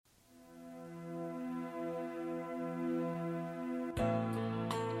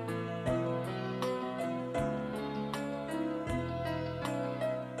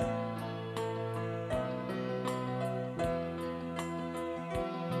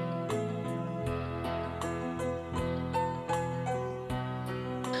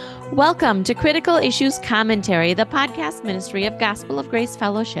Welcome to Critical Issues Commentary, the podcast ministry of Gospel of Grace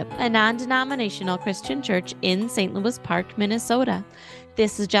Fellowship, a non-denominational Christian church in St. Louis Park, Minnesota.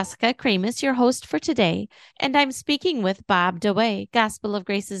 This is Jessica Kramus, your host for today, and I'm speaking with Bob DeWay, Gospel of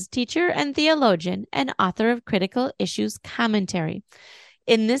Grace's teacher and theologian and author of Critical Issues Commentary.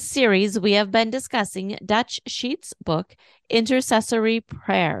 In this series, we have been discussing Dutch Sheets' book, Intercessory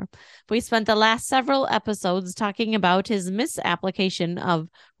Prayer. We spent the last several episodes talking about his misapplication of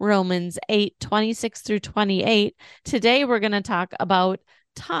Romans 8:26 through 28. Today, we're going to talk about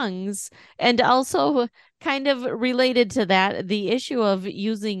tongues and also kind of related to that, the issue of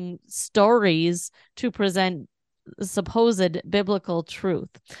using stories to present supposed biblical truth.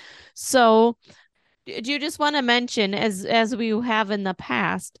 So, do you just want to mention, as we have in the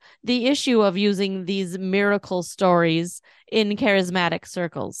past, the issue of using these miracle stories in charismatic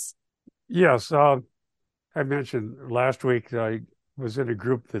circles? Yes, I mentioned last week that I was in a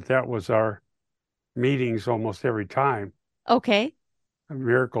group that was our meetings almost every time, Okay.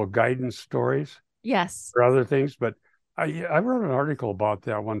 miracle guidance stories Yes. or other things. But I wrote an article about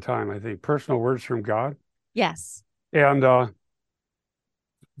that one time, I think, Personal Words from God. Yes. And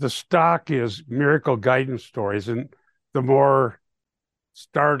the stock is miracle guidance stories. And the more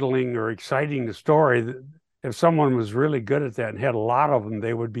startling or exciting the story, if someone was really good at that and had a lot of them,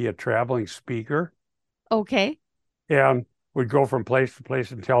 they would be a traveling speaker Okay. and would go from place to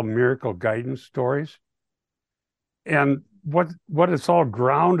place and tell miracle guidance stories. And what it's all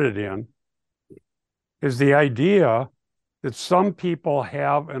grounded in is the idea that some people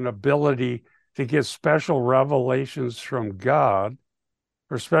have an ability to get special revelations from God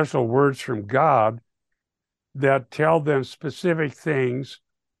or special words from God that tell them specific things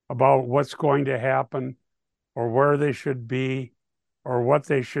about what's going to happen or where they should be or what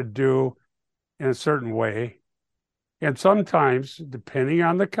they should do in a certain way. And sometimes, depending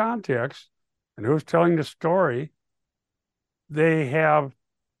on the context and who's telling the story, they have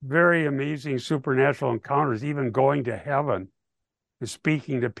very amazing supernatural encounters, even going to heaven and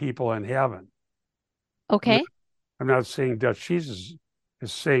speaking to people in heaven. Okay. I'm not saying Dutch Jesus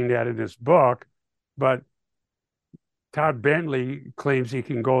is saying that in his book, but Todd Bentley claims he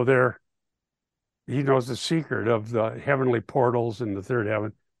can go there. He knows the secret of the heavenly portals in the third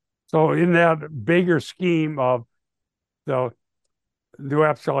heaven. So in that bigger scheme of the New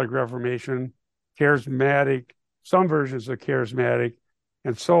Apostolic Reformation, charismatic, some versions of charismatic,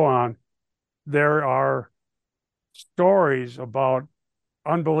 and so on, there are stories about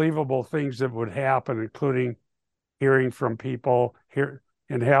unbelievable things that would happen, including hearing from people here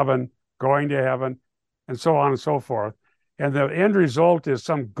in heaven, going to heaven, and so on and so forth. And the end result is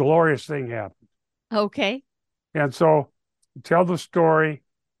some glorious thing happens. Okay. And so tell the story.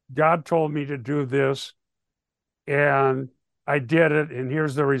 God told me to do this, and I did it, and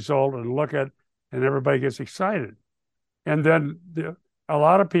here's the result, and look at, and everybody gets excited. And then a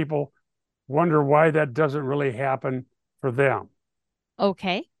lot of people wonder why that doesn't really happen for them.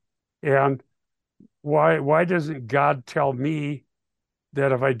 Okay. And why doesn't God tell me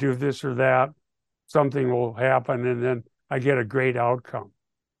that if I do this or that, something will happen, and then I get a great outcome?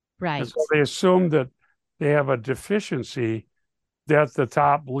 Right. And so they assume that they have a deficiency that the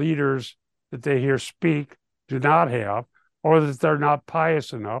top leaders that they hear speak do not have, or that they're not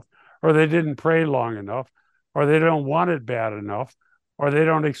pious enough, or they didn't pray long enough, or they don't want it bad enough, or they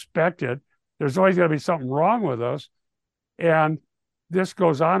don't expect it. There's always got to be something wrong with us. And this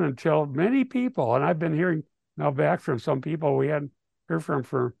goes on until many people, and I've been hearing now back from some people we hadn't heard from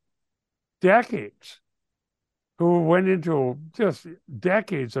for decades, who went into just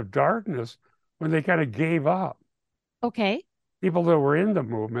decades of darkness when they kind of gave up. Okay. People that were in the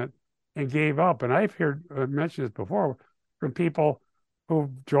movement and gave up. And I've heard mentioned this before from people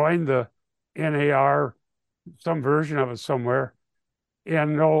who joined the NAR, some version of it somewhere,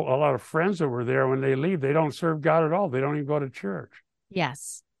 and know a lot of friends that were there. When they leave, they don't serve God at all. They don't even go to church.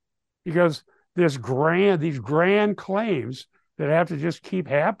 Yes. Because these grand claims that have to just keep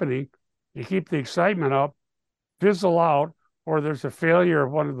happening to keep the excitement up fizzle out, or there's a failure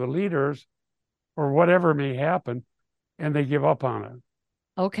of one of the leaders, or whatever may happen, and they give up on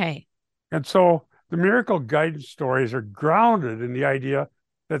it. Okay. And so the miracle guidance stories are grounded in the idea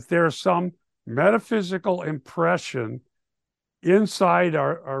that there's some metaphysical impression inside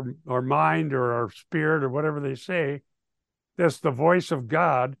our mind or our spirit or whatever they say that's the voice of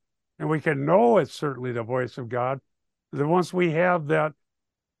God, and we can know it's certainly the voice of God. That once we have that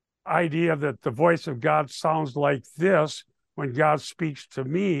idea that the voice of God sounds like this when God speaks to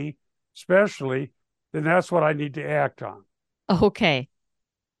me, especially, then that's what I need to act on. Okay.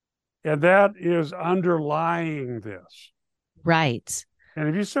 And that is underlying this. Right. And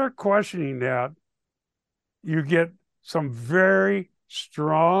if you start questioning that, you get some very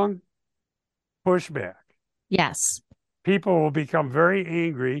strong pushback. Yes. People will become very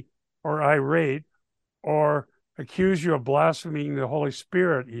angry or irate or accuse you of blaspheming the Holy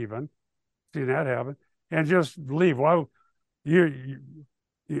Spirit, even. Seen that happen, and just leave. Well,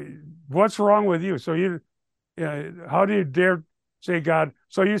 what's wrong with you? So how do you dare say God?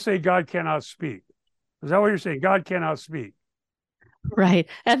 So you say God cannot speak? Is that what you're saying? God cannot speak? Right.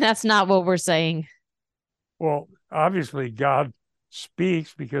 And that's not what we're saying. Well, obviously God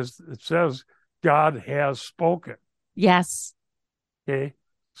speaks because it says God has spoken. Yes. Okay.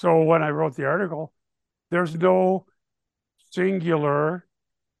 So when I wrote the article, there's no singular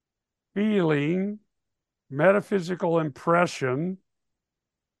feeling, metaphysical impression,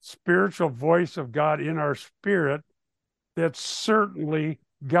 spiritual voice of God in our spirit that's certainly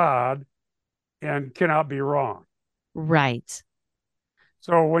God and cannot be wrong. Right.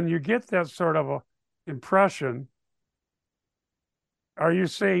 So when you get that sort of a impression, are you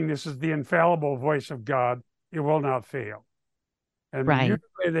saying this is the infallible voice of God? It will not fail. And Right.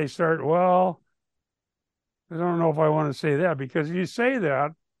 usually they start, well, I don't know if I want to say that, because you say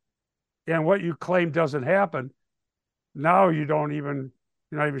that and what you claim doesn't happen, now you're not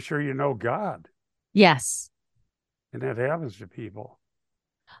even sure you know God. Yes. And that happens to people.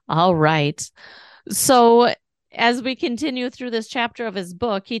 All right. So, as we continue through this chapter of his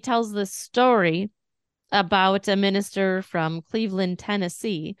book, he tells this story about a minister from Cleveland,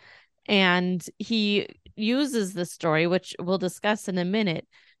 Tennessee. And he uses the story, which we'll discuss in a minute,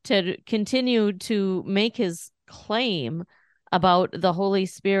 to continue to make his claim about the Holy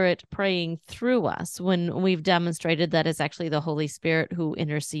Spirit praying through us when we've demonstrated that it's actually the Holy Spirit who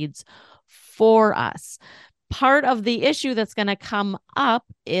intercedes for us. Part of the issue that's going to come up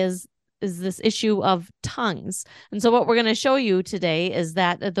is this issue of tongues. And so what we're going to show you today is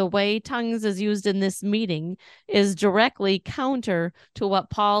that the way tongues is used in this meeting is directly counter to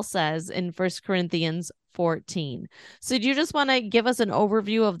what Paul says in 1 Corinthians 14. So do you just want to give us an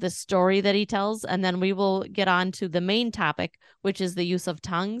overview of the story that he tells, and then we will get on to the main topic, which is the use of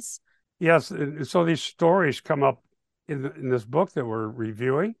tongues? Yes. So these stories come up in this book that we're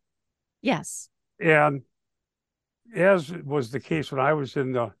reviewing. Yes. And as was the case when I was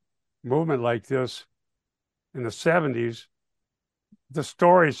in the movement like this in the 70s, the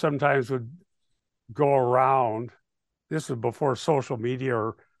stories sometimes would go around. This was before social media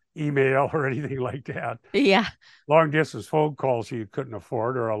or email or anything like that. Yeah. Long distance phone calls you couldn't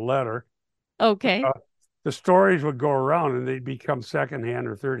afford, or a letter. Okay. Uh, the stories would go around and they'd become secondhand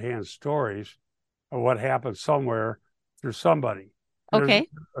or third hand stories of what happened somewhere through somebody. There's Okay.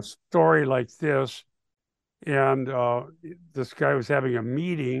 a story like this, and this guy was having a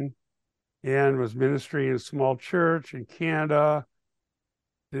meeting and was ministering in a small church in Canada.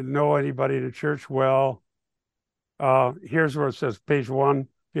 Didn't know anybody in the church well. Here's where it says, page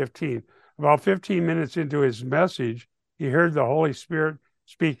 115. About 15 minutes into his message, he heard the Holy Spirit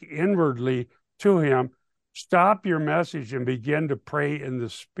speak inwardly to him. Stop your message and begin to pray in the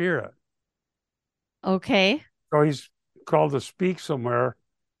Spirit. Okay. So he's called to speak somewhere.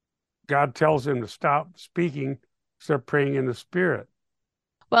 God tells him to stop speaking, start praying in the Spirit.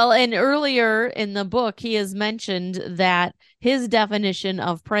 Well, and earlier in the book, he has mentioned that his definition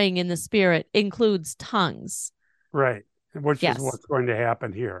of praying in the Spirit includes tongues. Right. Which is Yes. what's going to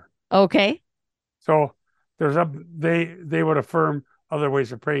happen here. Okay. So they would affirm other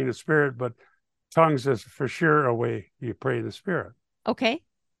ways of praying in the Spirit, but tongues is for sure a way you pray in the Spirit. Okay.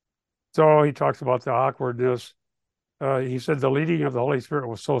 So he talks about the awkwardness. He said the leading of the Holy Spirit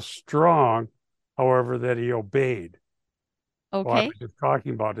was so strong, however, that he obeyed. Well, I Okay. was just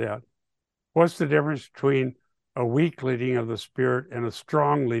talking about that. What's the difference between a weak leading of the Spirit and a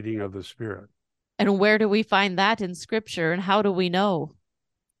strong leading of the Spirit? And where do we find that in scripture, and how do we know?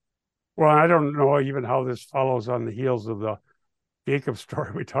 Well, I don't know even how this follows on the heels of the Jacob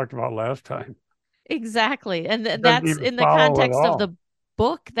story we talked about last time. Exactly. And It doesn't that's even in the follow at context of all. the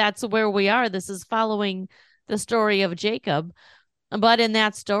book. That's where we are. This is following the story of Jacob. But in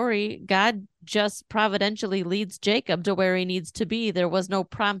that story, God just providentially leads Jacob to where he needs to be. There was no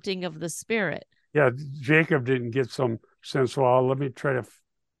prompting of the Spirit. Yeah, Jacob didn't get some sense, well, let me try to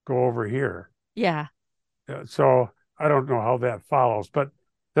go over here. Yeah. So I don't know how that follows, but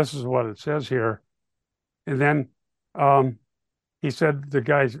this is what it says here. And then he said, the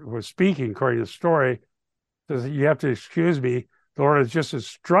guy was speaking, according to the story, says, you have to excuse me. The Lord has just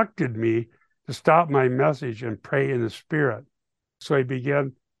instructed me to stop my message and pray in the Spirit. So he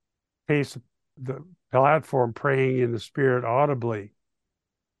began to pace the platform praying in the Spirit audibly.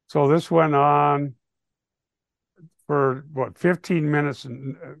 So this went on for 15 minutes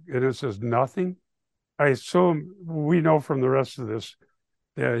and it says nothing. I assume we know from the rest of this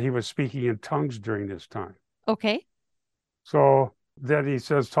that he was speaking in tongues during this time. Okay. So then he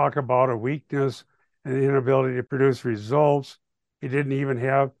says, talk about a weakness and the inability to produce results. He didn't even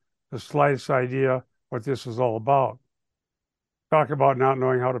have the slightest idea what this was all about. Talk about not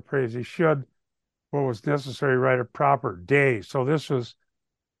knowing how to pray as he should, what was necessary, right, a proper day. So this was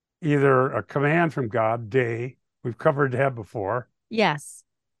either a command from God, day, we've covered that before, Yes.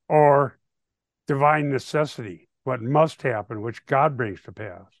 or divine necessity, what must happen, which God brings to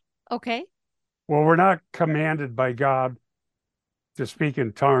pass. Okay. Well, we're not commanded by God to speak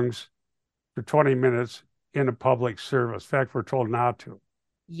in tongues for 20 minutes in a public service. In fact, we're told not to.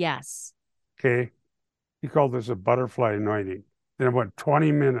 Yes. Okay. He called this a butterfly anointing. Then it went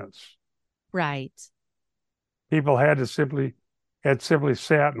 20 minutes. Right. People had simply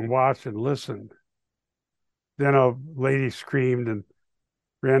sat and watched and listened. Then a lady screamed and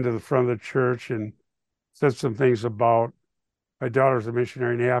ran to the front of the church and said some things about my daughter's a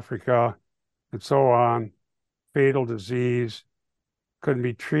missionary in Africa and so on. Fatal disease, couldn't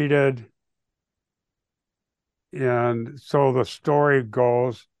be treated. And so the story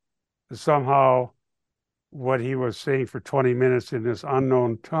goes that somehow what he was saying for 20 minutes in this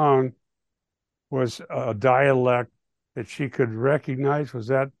unknown tongue was a dialect that she could recognize. Was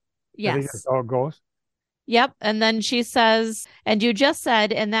that? I think that's Yes. how it goes. Yep. And then she says, and you just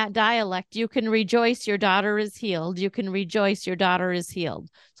said in that dialect, you can rejoice, your daughter is healed. You can rejoice, your daughter is healed.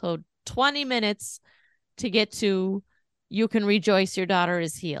 So 20 minutes to get to, you can rejoice, your daughter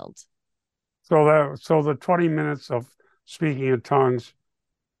is healed. So the 20 minutes of speaking in tongues.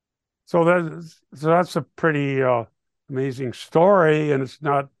 So that's a pretty amazing story, and it's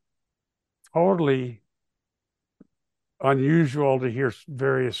not totally unusual to hear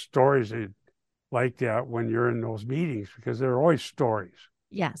various stories like that when you're in those meetings because there are always stories.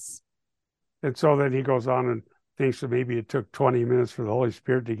 Yes. And so then he goes on and thinks that maybe it took 20 minutes for the Holy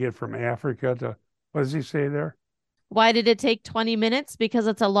Spirit to get from Africa to, what does he say there? Why did it take 20 minutes? Because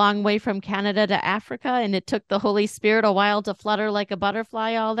it's a long way from Canada to Africa, and it took the Holy Spirit a while to flutter like a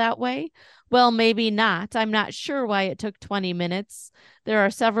butterfly all that way? Well, maybe not. I'm not sure why it took 20 minutes. There are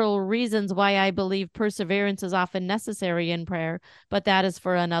several reasons why I believe perseverance is often necessary in prayer, but that is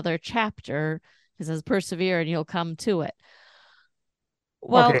for another chapter. It says, persevere and you'll come to it.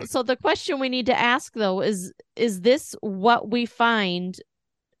 Okay. Well, so the question we need to ask, though, is this what we find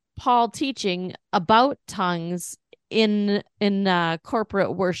Paul teaching about tongues in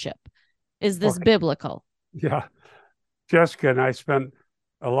corporate worship? Is this Okay. biblical? Yeah. Jessica and I spent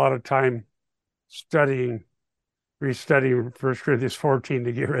a lot of time restudying 1 Corinthians 14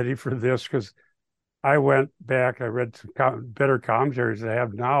 to get ready for this because I went back, I read some better commentaries than I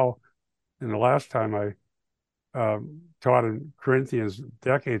have now than the last time I taught in Corinthians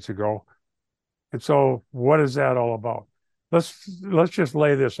decades ago. And so what is that all about? Let's just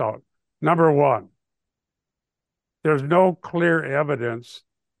lay this out. Number one, there's no clear evidence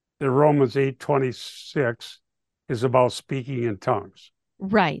that Romans 8:26 is about speaking in tongues.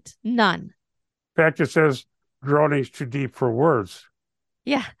 Right. None. In fact, it says groaning's too deep for words.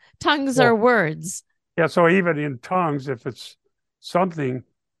 Yeah. Tongues Well, are words. yeah, so even in tongues, if it's something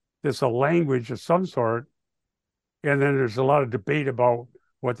that's a language of some sort, and then there's a lot of debate about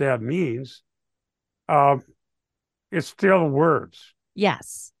what that means, um, it's still words.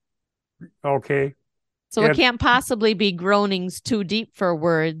 Yes. Okay. So it And can't possibly be groanings too deep for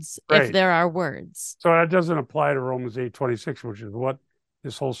words if right. there are words. So that doesn't apply to Romans 8:26, which is what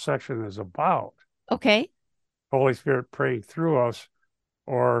this whole section is about. Okay. Holy Spirit praying through us,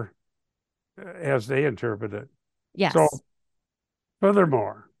 or as they interpret it. So Yes.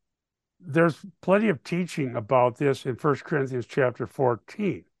 furthermore, there's plenty of teaching about this in 1 Corinthians chapter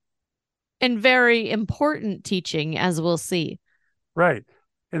 14. And very important teaching, as we'll see. Right.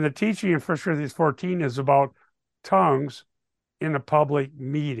 And the teaching in 1 Corinthians 14 is about tongues in a public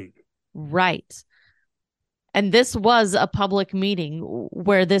meeting. Right. And this was a public meeting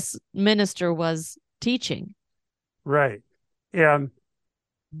where this minister was teaching. Right. And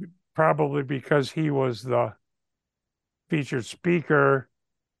probably because he was the featured speaker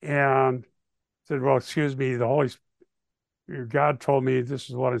and said, well, excuse me, God told me this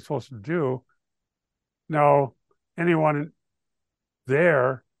is what I'm supposed to do. Now, anyone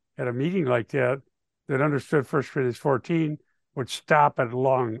there at a meeting like that understood 1 Corinthians 14 would stop it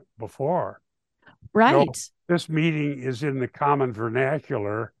long before. No, Right. this meeting is in the common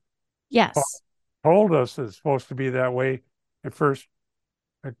vernacular. Paul Yes. told us it's supposed to be that way in 1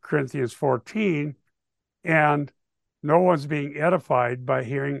 Corinthians 14, and no one's being edified by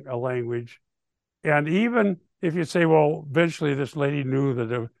hearing a language. And even if you say, well, eventually this lady knew that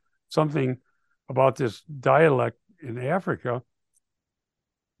there was something about this dialect in Africa,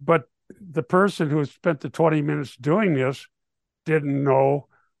 but the person who spent the 20 minutes doing this didn't know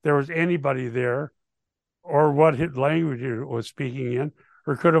there was anybody there or what language it was speaking in,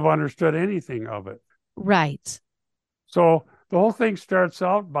 or could have understood anything of it. Right. So the whole thing starts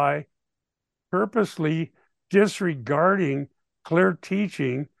out by purposely disregarding clear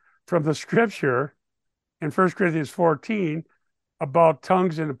teaching from the scripture in 1 Corinthians 14 about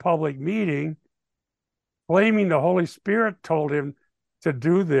tongues in a public meeting, claiming the Holy Spirit told him to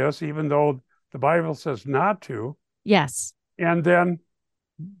do this, even though the Bible says not to. Yes. And then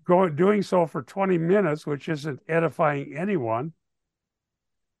doing so for 20 minutes, which isn't edifying anyone,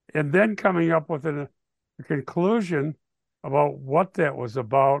 and then coming up with a conclusion about what that was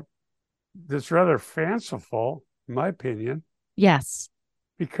about that's rather fanciful, in my opinion. Yes.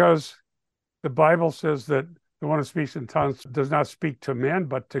 Because the Bible says that the one who speaks in tongues does not speak to men,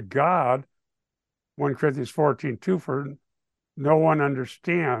 but to God. 1 Corinthians 14:2, for no one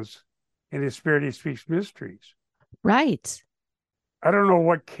understands. In his spirit, he speaks mysteries. Right. I don't know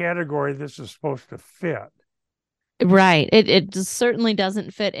what category this is supposed to fit. Right. It certainly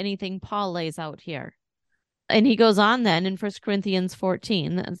doesn't fit anything Paul lays out here. And he goes on then in 1 Corinthians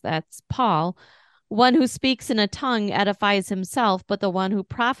 14, that's Paul, one who speaks in a tongue edifies himself, but the one who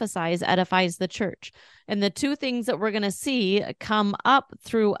prophesies edifies the church. And the two things that we're going to see come up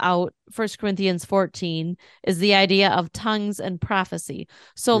throughout 1 Corinthians 14 is the idea of tongues and prophecy.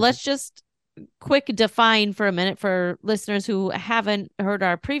 So let's just quick define for a minute for listeners who haven't heard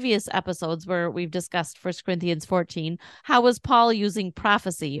our previous episodes where we've discussed 1 Corinthians 14. How was Paul using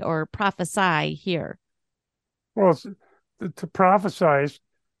prophecy or prophesy here? Well, to prophesize,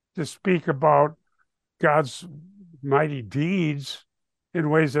 to speak about God's mighty deeds in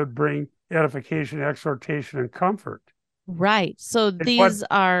ways that bring edification, exhortation, and comfort. Right. So these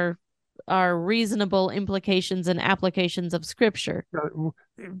are reasonable implications and applications of Scripture.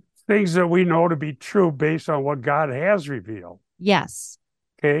 Things that we know to be true based on what God has revealed. Yes.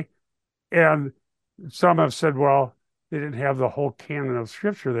 Okay. And some have said, well, they didn't have the whole canon of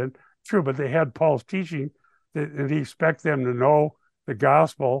Scripture then. True, but they had Paul's teaching that he expects them to know the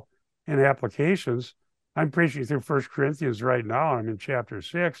gospel and applications. I'm preaching through 1 Corinthians right now. I'm in chapter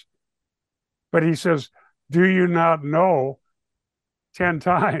 6. But he says, do you not know 10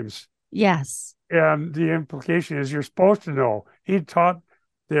 times? Yes. And the implication is you're supposed to know. He taught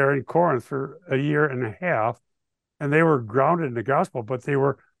there in Corinth for a year and a half, and they were grounded in the gospel, but they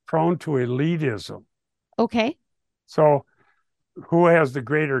were prone to elitism. Okay. So who has the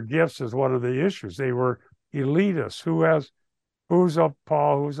greater gifts is one of the issues. They were elitists. Who's of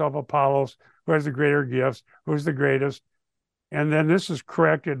Paul, who's of Apollos, who has the greater gifts, who's the greatest. And then this is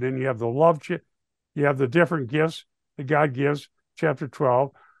corrected, and you have the love, you have the different gifts that God gives, chapter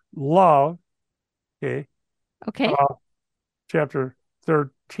 12. Love, okay. Okay. Chapter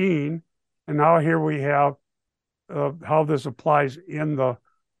 13. And now here we have how this applies in the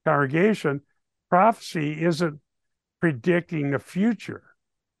congregation. Prophecy isn't predicting the future.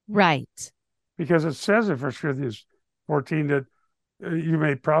 Right. Because it says in 1 Corinthians 14 that you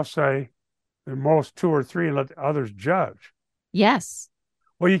may prophesy the most 2 or 3 and let others judge. Yes.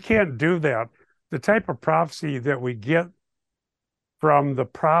 Well, you can't do that. The type of prophecy that we get from the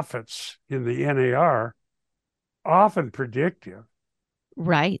prophets in the NAR often predictive.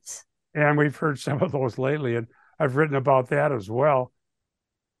 Right. And we've heard some of those lately, and I've written about that as well.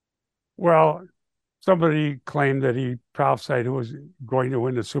 Well, somebody claimed that he prophesied who was going to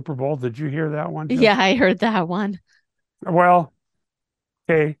win the Super Bowl. Did you hear that one, Jess? Yeah, I heard that one. Well,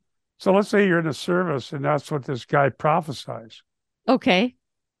 okay. So let's say you're in a service and that's what this guy prophesies. Okay.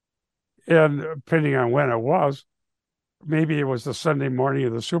 And depending on when it was, maybe it was the Sunday morning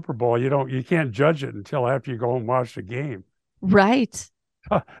of the Super Bowl. You can't judge it until after you go and watch the game. Right.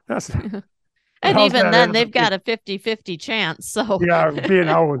 That's and even then they've got a 50-50 chance. So yeah, being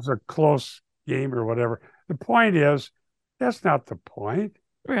out was a close game or whatever. The point is, that's not the point.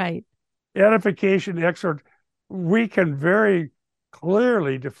 Right. Edification, exhort, we can very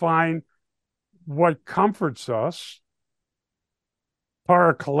clearly define what comforts us.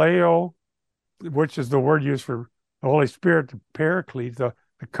 Parakaleo, which is the word used for the Holy Spirit, the paraclete, the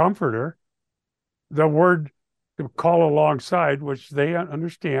comforter. The word to call alongside, which they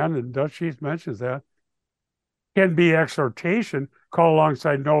understand, and Dutchies mentions that, can be exhortation. Call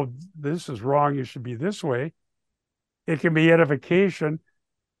alongside, no, this is wrong, you should be this way. It can be edification,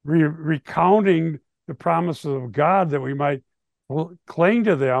 recounting the promises of God that we might cling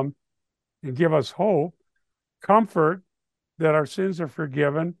to them and give us hope. Comfort, that our sins are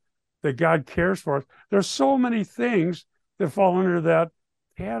forgiven, that God cares for us. There's so many things that fall under that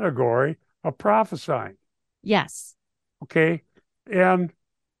category of prophesying. Yes. Okay. And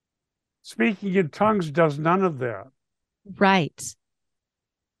speaking in tongues does none of that. Right.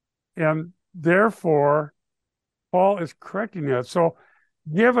 And therefore, Paul is correcting that. So,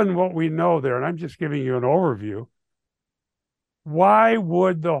 given what we know there, and I'm just giving you an overview, why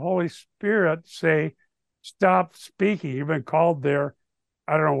would the Holy Spirit say, stop speaking? You've been called there.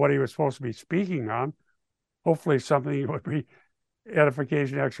 I don't know what he was supposed to be speaking on. Hopefully, something would be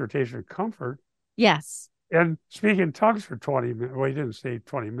edification, exhortation, and comfort. Yes. And speak in tongues for 20 minutes. Well, he didn't say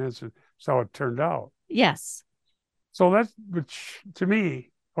 20 minutes. That's how it turned out. Yes. So that's, which to me,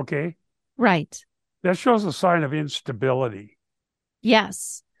 okay, Right. that shows a sign of instability.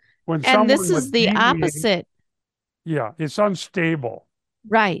 Yes. When And someone this would is the deviate, opposite. yeah, it's unstable.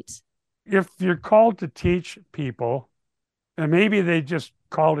 Right. If you're called to teach people, and maybe they just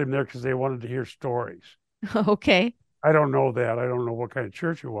called him there because they wanted to hear stories. Okay. I don't know that. I don't know what kind of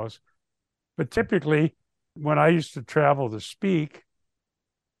church it was. But typically, when I used to travel to speak,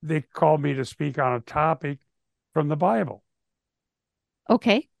 they called me to speak on a topic from the Bible.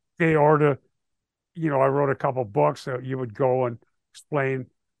 Okay. Okay, or to, I wrote a couple books that you would go and explain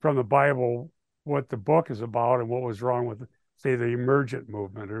from the Bible what the book is about and what was wrong with, say, the emergent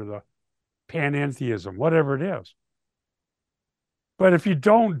movement or the panentheism, whatever it is. But if you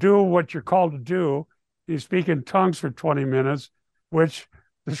don't do what you're called to do, you speak in tongues for 20 minutes, which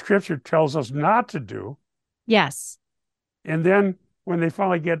the scripture tells us not to do. Yes. And then when they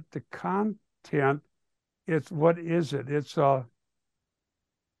finally get the content, it's, what is it? It's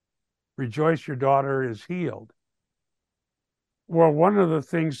rejoice, your daughter is healed. Well, one of the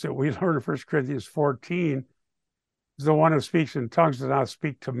things that we learn in 1 Corinthians 14 is the one who speaks in tongues does not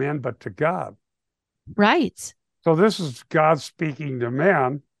speak to men, but to God. Right. So this is God speaking to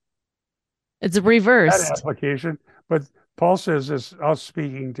man. It's That reversed. application. But Paul says it's us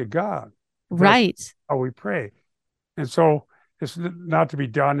speaking to God. That's Right. how we pray. And so it's not to be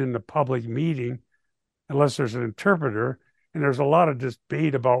done in the public meeting unless there's an interpreter. And there's a lot of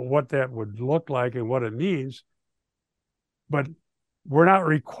debate about what that would look like and what it means. But we're not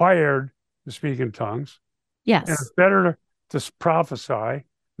required to speak in tongues. And Yes. it's better to prophesy,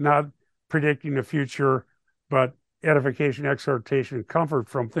 not predicting the future, but edification, exhortation, comfort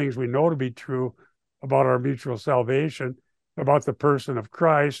from things we know to be true about our mutual salvation, about the person of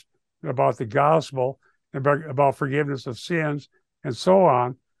Christ, about the gospel, about forgiveness of sins, and so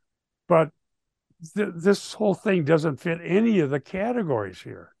on. But this whole thing doesn't fit any of the categories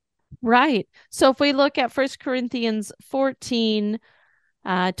here. Right. So if we look at 1 Corinthians 14,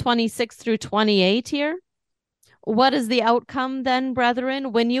 26 through 28 here, what is the outcome then,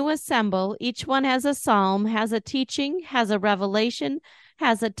 brethren? When you assemble, each one has a psalm, has a teaching, has a revelation,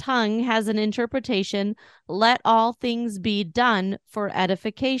 has a tongue, has an interpretation. Let all things be done for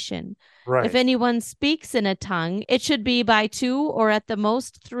edification. Right. If anyone speaks in a tongue, it should be by two or at the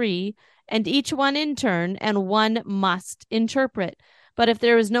most three, and each one in turn, and one must interpret. But if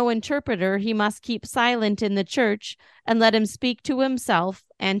there is no interpreter, he must keep silent in the church and let him speak to himself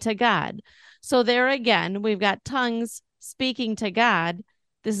and to God. So there again, we've got tongues speaking to God.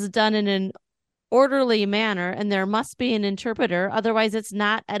 This is done in an orderly manner, and there must be an interpreter. Otherwise, it's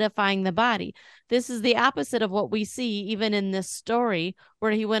not edifying the body. This is the opposite of what we see even in this story,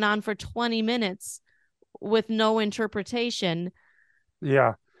 where he went on for 20 minutes with no interpretation.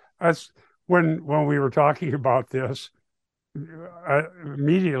 Yeah. That's when we were talking about this, I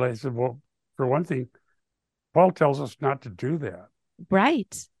immediately said, well, for one thing, Paul tells us not to do that.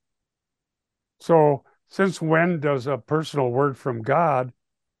 Right. So since when does a personal word from God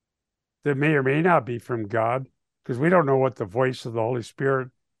that may or may not be from God, because we don't know what the voice of the Holy Spirit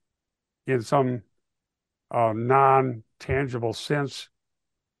in some non-tangible sense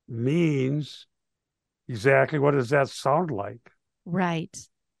means, exactly what does that sound like? Right.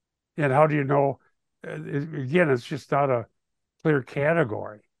 And how do you know? Again, it's just not a clear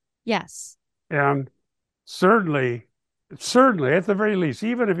category. Yes. And certainly, at the very least,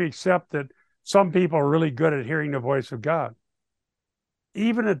 even if you accept that some people are really good at hearing the voice of God,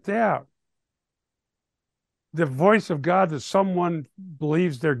 even at that, the voice of God that someone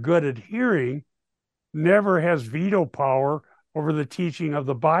believes they're good at hearing never has veto power over the teaching of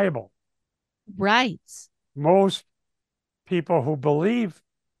the Bible. Right. Most people who believe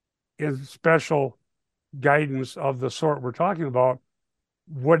in special guidance of the sort we're talking about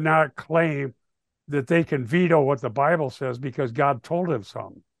would not claim that they can veto what the Bible says because God told them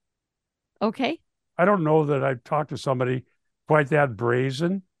something. Okay. I don't know that I've talked to somebody quite that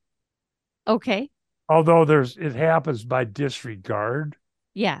brazen. Okay. Although it happens by disregard.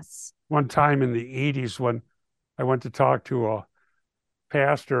 Yes. One time in the 80s when I went to talk to a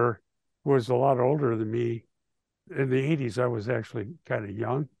pastor who was a lot older than me. In the 80s, I was actually kind of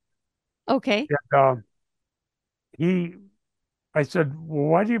young. Okay. And he, I said, well,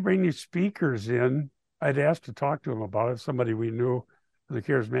 why do you bring these speakers in? I'd asked to talk to him about it, somebody we knew in the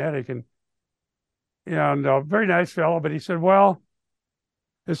charismatic, and a very nice fellow, but he said, well,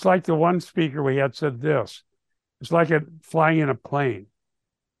 it's like the one speaker we had said this. It's like flying in a plane.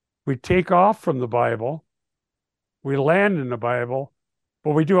 We take off from the Bible, we land in the Bible,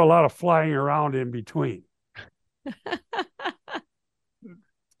 but we do a lot of flying around in between.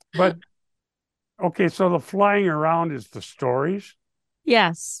 But okay, so the flying around is the stories,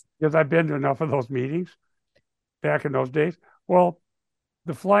 Yes. because I've been to enough of those meetings back in those days. Well,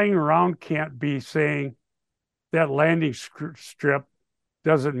 the flying around can't be saying that landing strip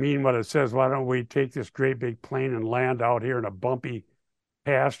doesn't mean what it says. Why don't we take this great big plane and land out here in a bumpy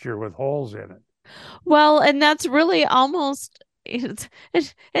pasture with holes in it? Well, and that's really almost it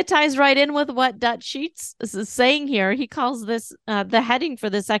ties right in with what Dutch Sheets is saying here. He calls this the heading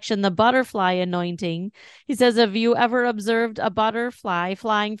for this section the butterfly anointing. He says, "Have you ever observed a butterfly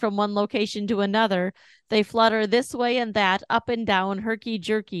flying from one location to another? They flutter this way and that, up and down, herky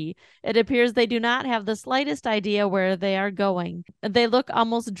jerky. It appears they do not have the slightest idea where they are going. They look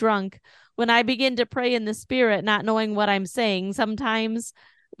almost drunk. When I begin to pray in the spirit, not knowing what I'm saying, sometimes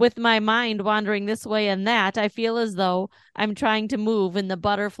with my mind wandering this way and that, I feel as though I'm trying to move in the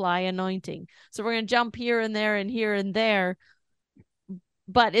butterfly anointing." So we're going to jump here and there and here and there.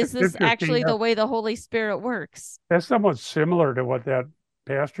 But is It's this interesting. actually the way the Holy Spirit works? That's somewhat similar to what that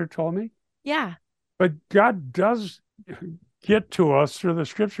pastor told me. Yeah. But God does get to us through the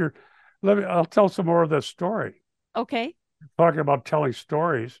scripture. I'll tell some more of this story. Okay. Talking about telling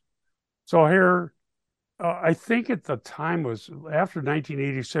stories. So here, I think at the time was after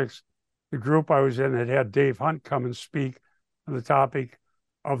 1986, the group I was in had Dave Hunt come and speak on the topic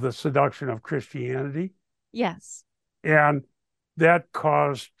of the seduction of Christianity. Yes. And that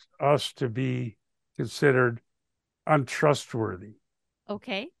caused us to be considered untrustworthy.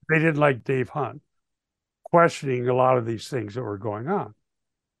 Okay. They didn't like Dave Hunt questioning a lot of these things that were going on.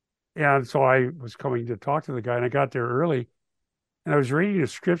 And so I was coming to talk to the guy, and I got there early, and I was reading a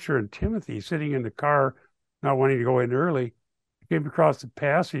scripture in Timothy, sitting in the car, not wanting to go in early. I came across the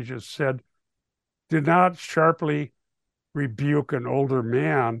passage that said, "Do not sharply rebuke an older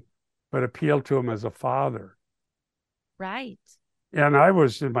man, but appeal to him as a father." Right. And I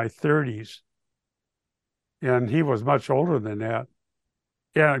was in my 30s, and he was much older than that.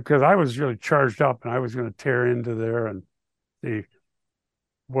 Yeah, because I was really charged up, and I was going to tear into there and see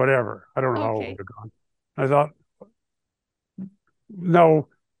whatever. I don't know how it would Okay. have gone. I thought, no,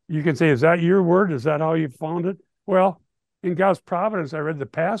 you can say, is that your word? Is that how you found it? Well, in God's providence, I read the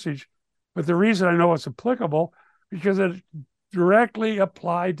passage, but the reason I know it's applicable because it directly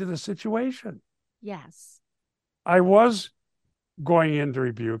applied to the situation. Yes. I was going in to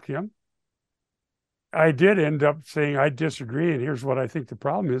rebuke him. I did end up saying, I disagree, and here's what I think the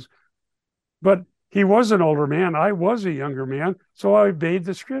problem is. But he was an older man. I was a younger man, so I obeyed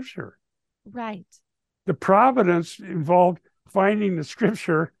the scripture. Right. The providence involved finding the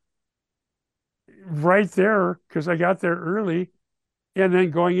scripture right there because I got there early and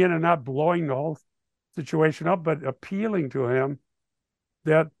then going in and not blowing the whole situation up, but appealing to him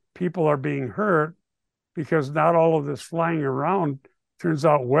that people are being hurt because not all of this flying around turns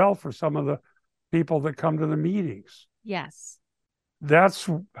out well for some of the people that come to the meetings. Yes. That's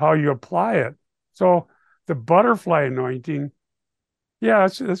how you apply it. So the butterfly anointing, yeah,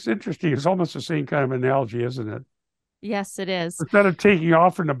 it's interesting. It's almost the same kind of analogy, isn't it? Yes, it is. Instead of taking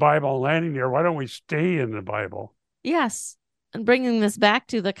off from the Bible and landing there, why don't we stay in the Bible? Yes. And bringing this back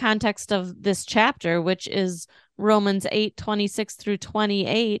to the context of this chapter, which is Romans 8:26 through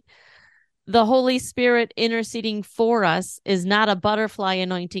 28, the Holy Spirit interceding for us is not a butterfly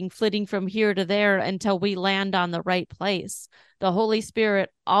anointing flitting from here to there until we land on the right place. The Holy Spirit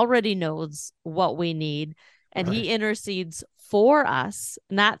already knows what we need, and Right. he intercedes for us,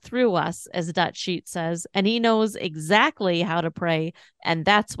 not through us, as Dutch Sheet says, and he knows exactly how to pray, and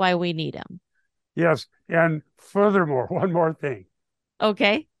that's why we need him. Yes. And furthermore, one more thing.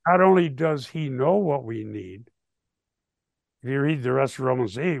 Okay. Not only does he know what we need, if you read the rest of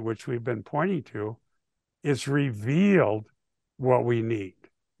Romans 8, which we've been pointing to, it's revealed what we need.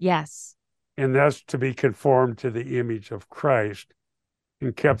 Yes. And that's to be conformed to the image of Christ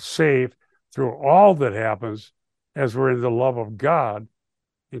and kept safe through all that happens as we're in the love of God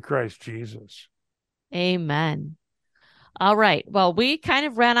in Christ Jesus. Amen. All right. Well, we kind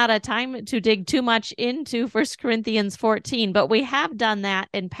of ran out of time to dig too much into 1 Corinthians 14, but we have done that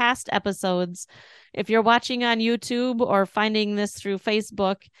in past episodes. If you're watching on YouTube or finding this through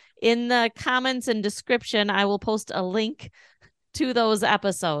Facebook, in the comments and description, I will post a link to those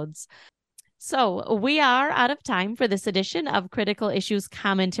episodes. So we are out of time for this edition of Critical Issues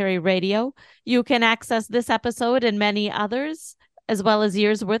Commentary Radio. You can access this episode and many others, as well as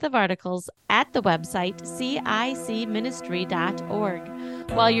years worth of articles, at the website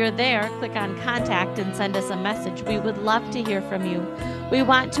cicministry.org. While you're there, click on Contact and send us a message. We would love to hear from you. We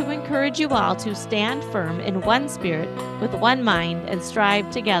want to encourage you all to stand firm in one spirit, with one mind, and strive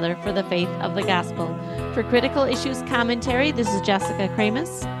together for the faith of the gospel. For Critical Issues Commentary, this is Jessica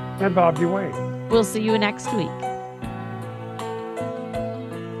Kramus and Bob DeWay. We'll see you next week.